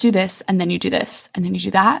first do this and then you do this and then you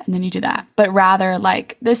do that and then you do that. But rather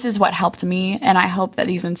like, this is what helped me. And I hope that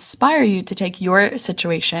these inspire you to take your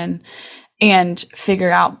situation and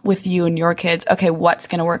figure out with you and your kids, okay, what's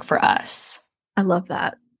going to work for us. I love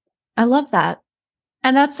that.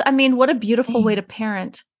 And that's, what a beautiful way to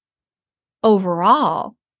parent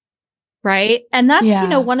overall. Right. And that's,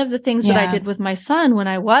 one of the things that I did with my son when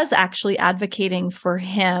I was actually advocating for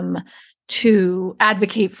him to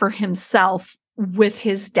advocate for himself with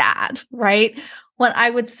his dad. Right. When I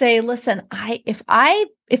would say, listen, if I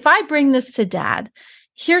bring this to dad,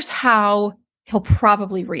 here's how he'll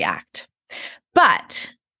probably react.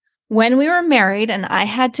 But when we were married and I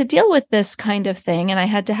had to deal with this kind of thing and I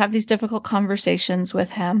had to have these difficult conversations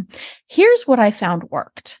with him, here's what I found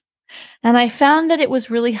worked. And I found that it was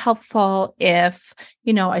really helpful if,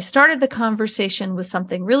 I started the conversation with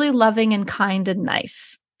something really loving and kind and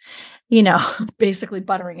nice, basically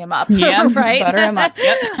buttering him up. Yeah, right. Butter him up.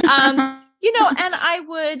 Yep. And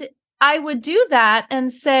I would do that and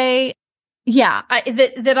say,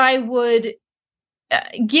 that I would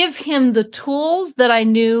give him the tools that I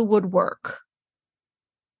knew would work,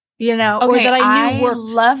 or that I knew worked. I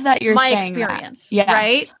love that you're my saying experience, that. Yes.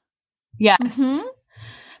 Right? Yes.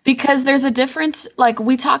 Because there's a difference. Like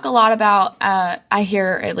we talk a lot about, I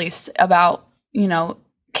hear at least about,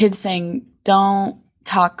 kids saying, don't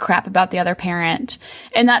talk crap about the other parent.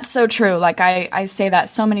 And that's so true. Like I say that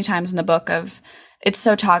so many times in the book of, it's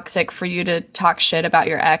so toxic for you to talk shit about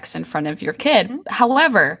your ex in front of your kid.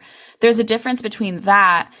 However, there's a difference between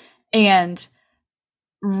that and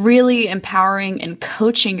really empowering and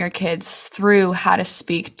coaching your kids through how to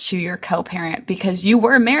speak to your co-parent, because you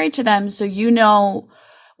were married to them. So you know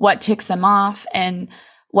what ticks them off and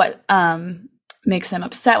what makes them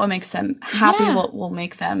upset, what makes them happy, what will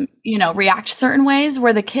make them, react certain ways,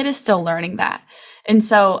 where the kid is still learning that. And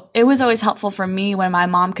so it was always helpful for me when my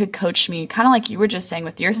mom could coach me, kind of like you were just saying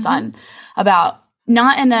with your son, about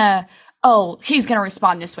not in a, oh, he's going to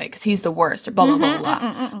respond this way because he's the worst, or blah, blah, blah,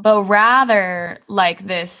 blah. But rather like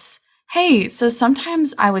this, hey, so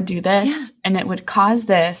sometimes I would do this and it would cause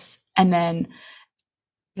this, and then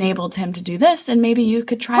enabled him to do this, and maybe you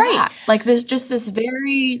could try that. Like this, just this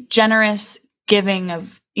very generous giving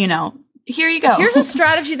of, here you go. Here's a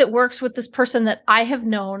strategy that works with this person that I have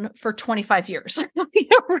known for 25 years.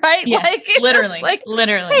 Right? Yes, literally.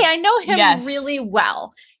 Literally. Hey, I know him really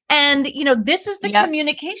well. And, this is the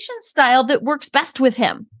communication style that works best with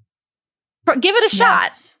him. Give it a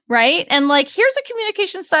shot, right? And here's a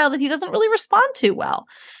communication style that he doesn't really respond to well.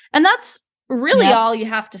 And that's really all you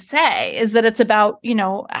have to say, is that it's about,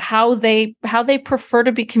 how they prefer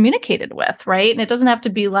to be communicated with, right? And it doesn't have to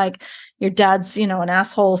be like, your dad's, an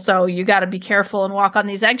asshole, so you got to be careful and walk on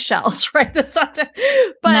these eggshells, right? That's not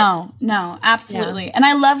but no, absolutely. Yeah. And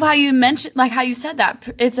I love how you mentioned, how you said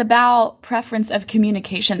that it's about preference of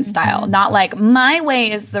communication style, not like my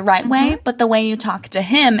way is the right way, but the way you talk to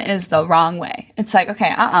him is the wrong way. It's like,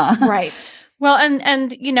 okay, right. Well,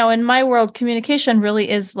 and in my world, communication really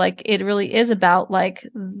is about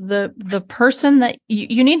the person that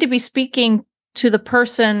you need to be speaking to the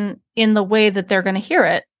person in the way that they're going to hear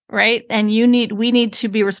it. Right. And we need to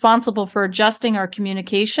be responsible for adjusting our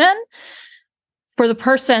communication for the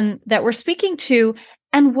person that we're speaking to.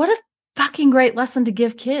 And what a fucking great lesson to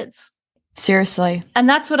give kids. Seriously. And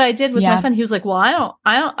that's what I did with my son. He was like, well,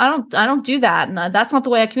 I don't do that. And that's not the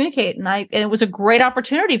way I communicate. And it was a great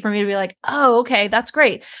opportunity for me to be like, oh, okay, that's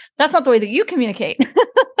great. That's not the way that you communicate.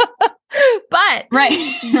 But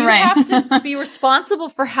you have to be responsible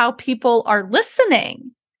for how people are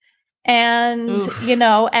listening. And,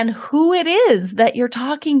 and who it is that you're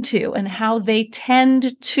talking to and how they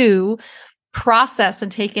tend to process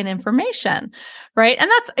and take in information. Right. And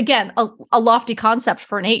that's, again, a lofty concept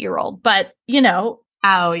for an 8-year-old, but,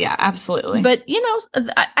 Oh yeah, absolutely. But,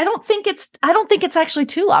 I don't think it's actually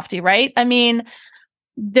too lofty. Right. I mean,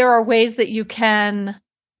 there are ways that you can,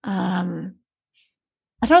 there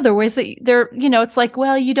are ways that it's like,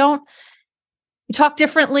 well, you talk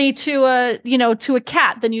differently to a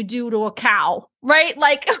cat than you do to a cow, right?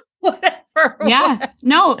 Like whatever. Yeah,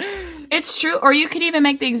 no, it's true. Or you could even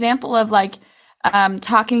make the example of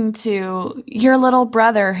talking to your little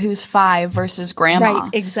brother who's 5 versus grandma. Right,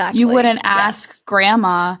 exactly. You wouldn't ask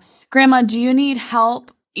grandma, do you need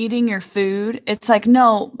help eating your food? It's like,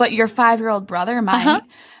 no, but your 5-year-old brother might,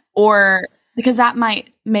 or because that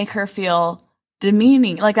might make her feel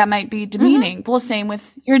demeaning, that might be demeaning. Well, same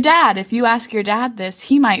with your dad. If you ask your dad this,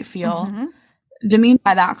 he might feel demeaned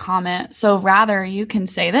by that comment. So rather you can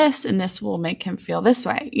say this and this will make him feel this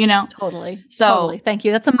way, Totally. So totally. Thank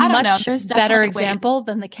you. That's a much better example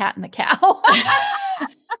than the cat and the cow.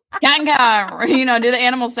 Cat and cow, do the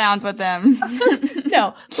animal sounds with them.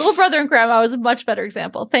 No, little brother and grandma was a much better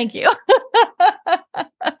example. Thank you. I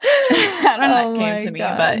don't know that came to me,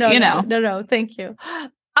 but No, thank you.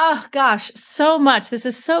 Oh gosh, so much. This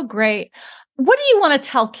is so great. What do you want to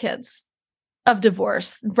tell kids of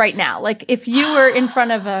divorce right now? Like if you were in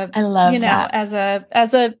front of I love that.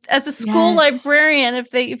 as a school librarian,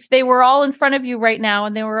 if they were all in front of you right now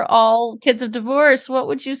and they were all kids of divorce, what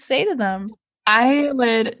would you say to them? I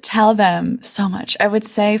would tell them so much. I would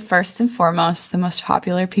say first and foremost, the most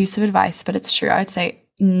popular piece of advice, but it's true. I would say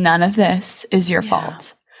none of this is your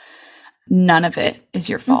fault. None of it is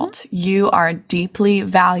your fault. You are deeply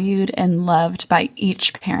valued and loved by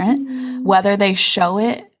each parent, whether they show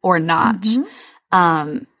it or not.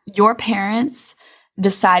 Your parents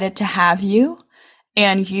decided to have you,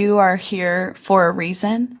 and you are here for a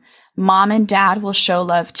reason. Mom and dad will show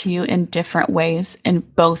love to you in different ways,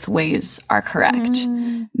 and both ways are correct.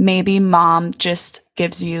 Maybe mom just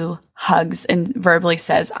gives you hugs and verbally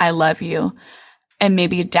says, I love you. And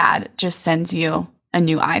maybe dad just sends you a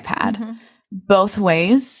new iPad. Both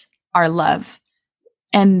ways are love,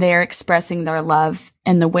 and they're expressing their love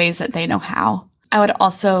in the ways that they know how. I would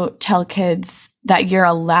also tell kids that you're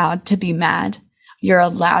allowed to be mad. You're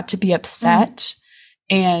allowed to be upset,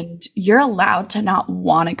 and you're allowed to not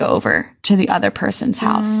want to go over to the other person's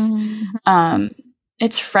house.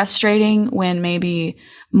 It's frustrating when maybe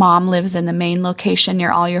mom lives in the main location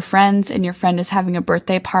near all your friends and your friend is having a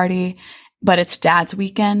birthday party, but it's dad's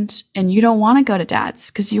weekend and you don't want to go to dad's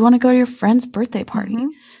because you want to go to your friend's birthday party.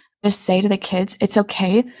 just say to the kids, it's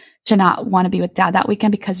okay to not want to be with dad that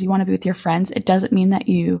weekend because you want to be with your friends. It doesn't mean that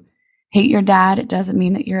you hate your dad. It doesn't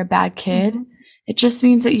mean that you're a bad kid. Mm-hmm. It just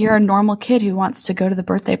means that you're a normal kid who wants to go to the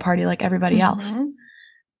birthday party like everybody mm-hmm. else.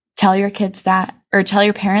 Tell your kids that, or tell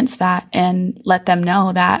your parents that, and let them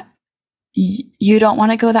know that you don't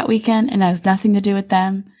want to go that weekend, and it has nothing to do with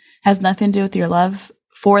them, has nothing to do with your love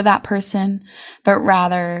for that person, but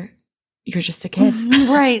rather you're just a kid.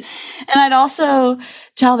 Right. And I'd also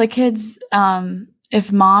tell the kids,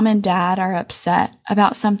 if mom and dad are upset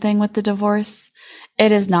about something with the divorce,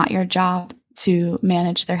 it is not your job to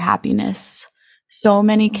manage their happiness. So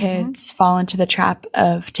many kids fall into the trap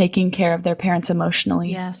of taking care of their parents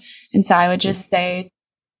emotionally. Yes. And so I would just say,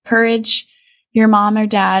 encourage your mom or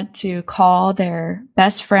dad to call their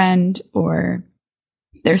best friend or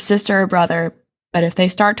their sister or brother. But if they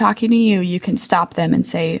start talking to you, you can stop them and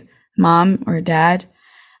say, Mom or Dad,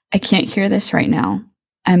 I can't hear this right now.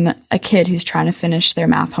 I'm a kid who's trying to finish their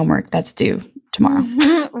math homework that's due tomorrow.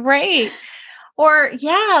 Right. Or,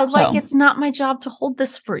 like, it's not my job to hold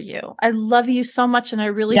this for you. I love you so much. And I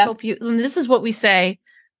really hope you, and this is what we say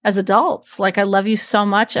as adults, like, I love you so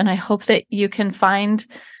much. And I hope that you can find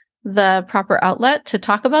the proper outlet to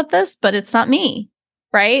talk about this, but it's not me.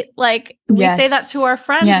 Right? Like, we say that to our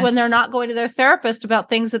friends when they're not going to their therapist about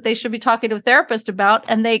things that they should be talking to a therapist about.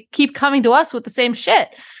 And they keep coming to us with the same shit,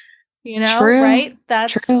 True. Right?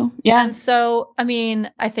 That's true. Yeah. And so, I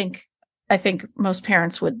mean, I think most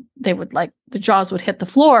parents would like, the jaws would hit the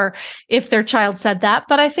floor if their child said that.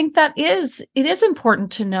 But I think it is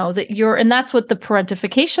important to know that and that's what the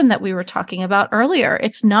parentification that we were talking about earlier.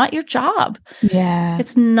 It's not your job. Yeah.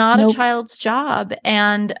 It's not a child's job.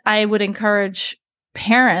 And I would encourage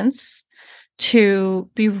parents to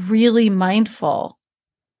be really mindful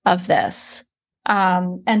of this,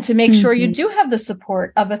 and to make sure you do have the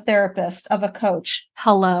support of a therapist, of a coach.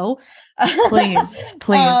 Hello. Please.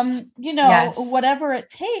 Whatever it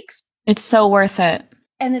takes. It's so worth it.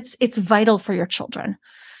 And it's vital for your children.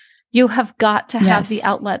 You have got to have the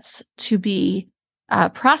outlets to be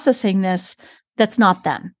processing this. That's not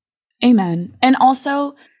them. Amen. And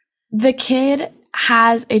also, the kid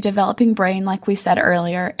has a developing brain, like we said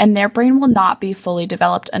earlier, and their brain will not be fully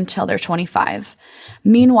developed until they're 25.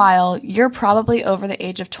 Meanwhile, you're probably over the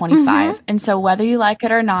age of 25. Mm-hmm. And so whether you like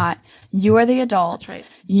it or not, you are the adult. That's right.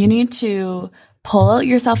 You need to pull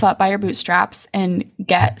yourself up by your bootstraps and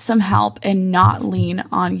get some help and not lean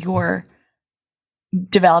on your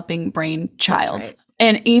developing brain child. Right.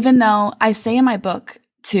 And even though I say in my book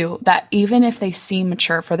too, that even if they seem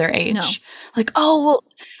mature for their age, like, oh, well,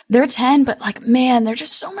 they're 10, but like, man, they're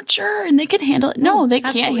just so mature and they can handle it. No, they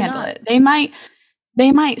can't handle it.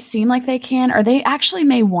 They might seem like they can, or they actually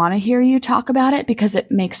may want to hear you talk about it because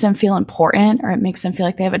it makes them feel important, or it makes them feel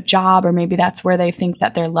like they have a job, or maybe that's where they think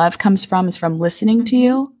that their love comes from, is from listening to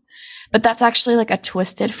you. But that's actually like a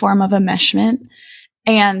twisted form of enmeshment,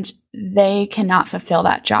 and they cannot fulfill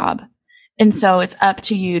that job. And so it's up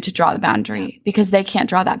to you to draw the boundary, because they can't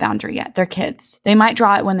draw that boundary yet. They're kids. They might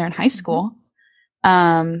draw it when they're in high school,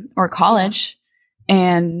 or college.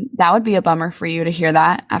 And that would be a bummer for you to hear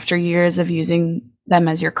that after years of using them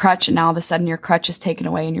as your crutch. And now all of a sudden your crutch is taken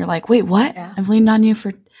away and you're like, wait, what? Yeah. I've leaned on you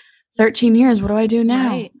for 13 years. What do I do now?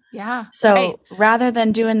 Right. Yeah. So rather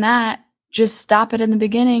than doing that, just stop it in the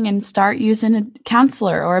beginning and start using a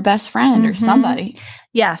counselor or a best friend or somebody.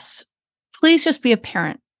 Yes. Please just be a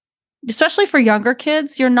parent. Especially for younger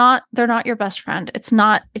kids, they're not your best friend. It's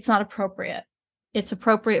not appropriate. It's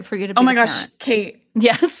appropriate for you to be Oh my a gosh, parent. Kate.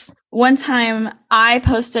 Yes. One time I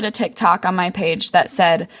posted a TikTok on my page that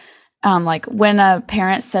said, like, when a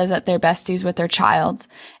parent says that they're besties with their child,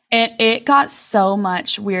 and it got so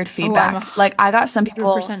much weird feedback. Like, I got some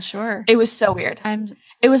people 100% sure. It was so weird.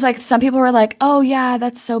 It was like, some people were like, oh yeah,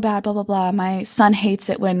 that's so bad, blah, blah, blah. My son hates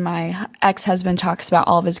it when my ex-husband talks about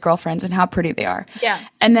all of his girlfriends and how pretty they are. Yeah.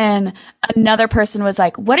 And then another person was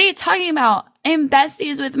like, what are you talking about? I'm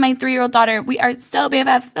besties with my 3-year-old daughter. We are so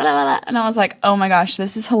BFF. Blah, blah, blah. And I was like, oh my gosh,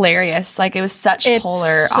 this is hilarious. Like, it was such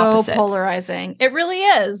polar opposites. It's so polarizing. It really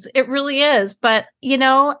is. It really is. But, you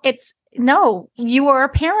are a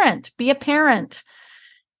parent. Be a parent.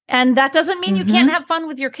 And that doesn't mean you can't have fun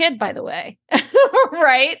with your kid, by the way.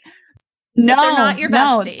 Right? No, they're not your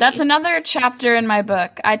bestie. No, that's another chapter in my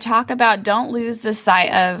book. I talk about don't lose the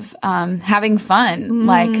sight of having fun.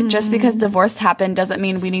 Like, just because divorce happened doesn't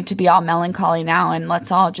mean we need to be all melancholy now and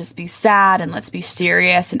let's all just be sad and let's be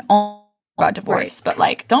serious and all about divorce. Right. But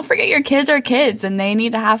like, don't forget your kids are kids and they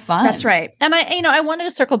need to have fun. That's right. And I wanted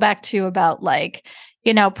to circle back too about like,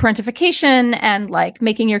 parentification and like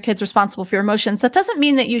making your kids responsible for your emotions. That doesn't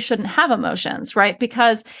mean that you shouldn't have emotions, right?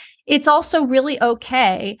 Because it's also really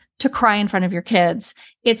okay to cry in front of your kids.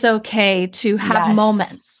 It's okay to have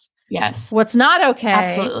moments. Yes. What's not okay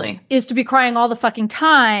absolutely is to be crying all the fucking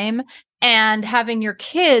time and having your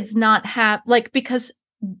kids not have, like, because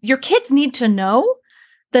your kids need to know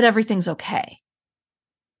that everything's okay.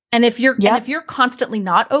 And if you're constantly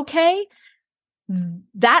not okay,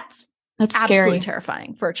 that's absolutely scary.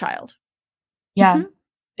 terrifying for a child. Yeah. Mm-hmm.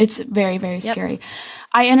 It's very, very scary.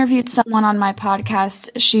 I interviewed someone on my podcast.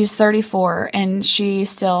 She's 34 and she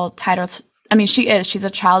still titles. I mean, she's a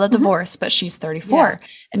child of divorce, but she's 34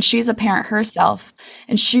 and she's a parent herself.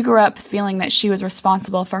 And she grew up feeling that she was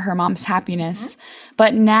responsible for her mom's happiness.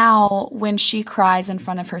 But now when she cries in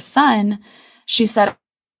front of her son, she said,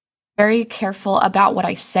 very careful about what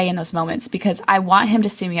I say in those moments because I want him to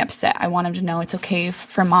see me upset. I want him to know it's okay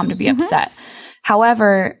for mom to be upset.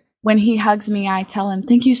 However, when he hugs me, I tell him,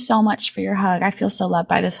 thank you so much for your hug. I feel so loved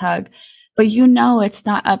by this hug. But it's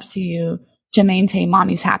not up to you to maintain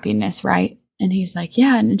mommy's happiness, right? And he's like,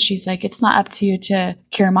 yeah. And she's like, it's not up to you to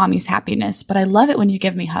cure mommy's happiness, but I love it when you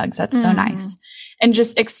give me hugs. That's so nice. And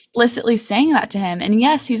just explicitly saying that to him. And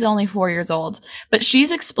yes, he's only 4 years old, but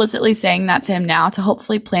she's explicitly saying that to him now to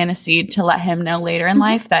hopefully plant a seed to let him know later in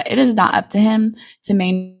life that it is not up to him to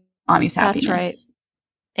maintain mommy's happiness. That's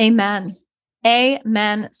right. Amen.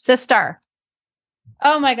 Amen, sister.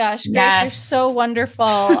 Oh my gosh, Grace, you're so wonderful.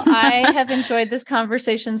 I have enjoyed this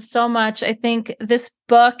conversation so much. I think this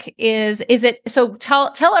book is it, so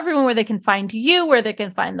tell everyone where they can find you, where they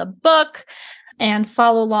can find the book, and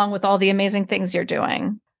follow along with all the amazing things you're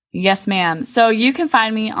doing. Yes, ma'am. So you can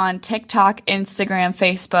find me on TikTok, Instagram,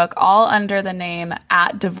 Facebook, all under the name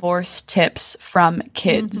 @Divorce Tips from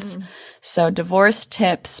Kids. So Divorce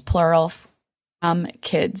Tips, plural, from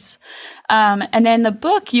kids. And then the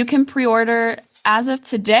book you can pre-order as of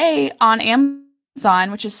today on Amazon,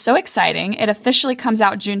 which is so exciting. It officially comes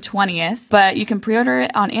out June 20th, but you can pre-order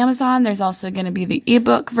it on Amazon. There's also going to be the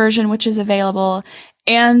ebook version, which is available,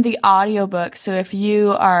 and the audiobook. So if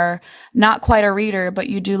you are not quite a reader, but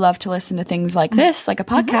you do love to listen to things like this, like a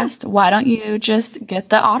podcast, why don't you just get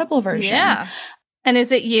the Audible version? Yeah. And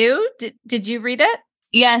is it you? Did you read it?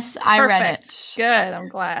 Yes, I read it. Good. I'm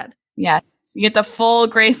glad. Yeah. You get the full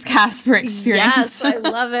Grace Casper experience. Yes, I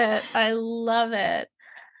love it. I love it.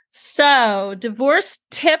 So, Divorce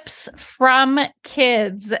Tips from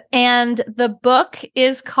Kids. And the book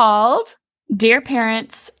is called Dear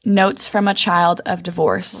Parents, Notes from a Child of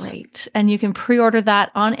Divorce. Great. And you can pre-order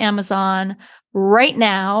that on Amazon right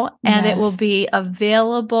now. And it will be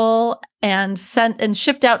available and sent and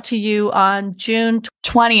shipped out to you on June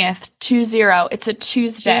 20th, 20. It's a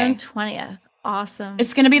Tuesday. June 20th. Awesome.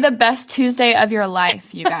 It's going to be the best Tuesday of your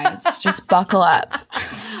life, you guys. Just buckle up.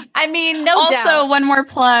 I mean, no doubt. Also, one more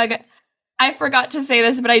plug. I forgot to say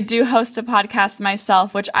this, but I do host a podcast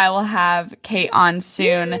myself, which I will have Kate on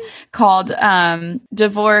soon, called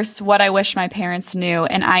Divorce, What I Wish My Parents Knew.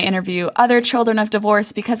 And I interview other children of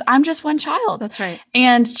divorce because I'm just one child. That's right.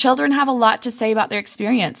 And children have a lot to say about their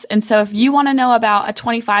experience. And so if you want to know about a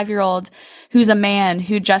 25-year-old who's a man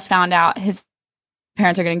who just found out his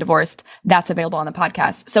parents are getting divorced, that's available on the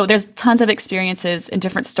podcast. So there's tons of experiences and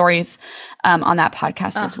different stories on that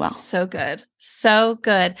podcast as well. So good. So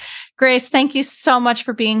good. Grace, thank you so much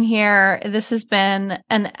for being here. This has been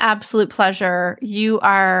an absolute pleasure. You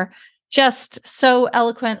are just so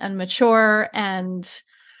eloquent and mature. And,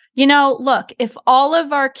 look, if all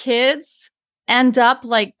of our kids end up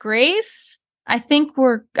like Grace, I think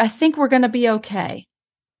we're going to be okay.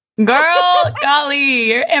 Girl,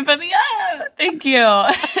 golly, your empathy. Thank you.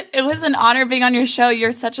 It was an honor being on your show.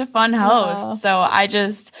 You're such a fun host. Oh. So I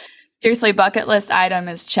just, seriously, bucket list item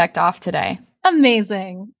is checked off today.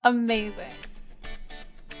 Amazing. Amazing.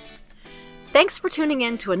 Thanks for tuning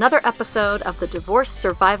in to another episode of the Divorce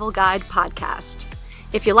Survival Guide podcast.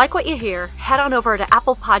 If you like what you hear, head on over to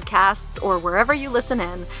Apple Podcasts or wherever you listen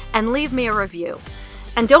in and leave me a review.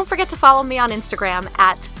 And don't forget to follow me on Instagram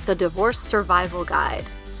 @The Divorce Survival Guide.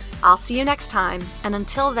 I'll see you next time, and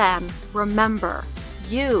until then, remember,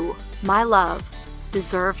 you, my love,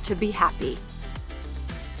 deserve to be happy.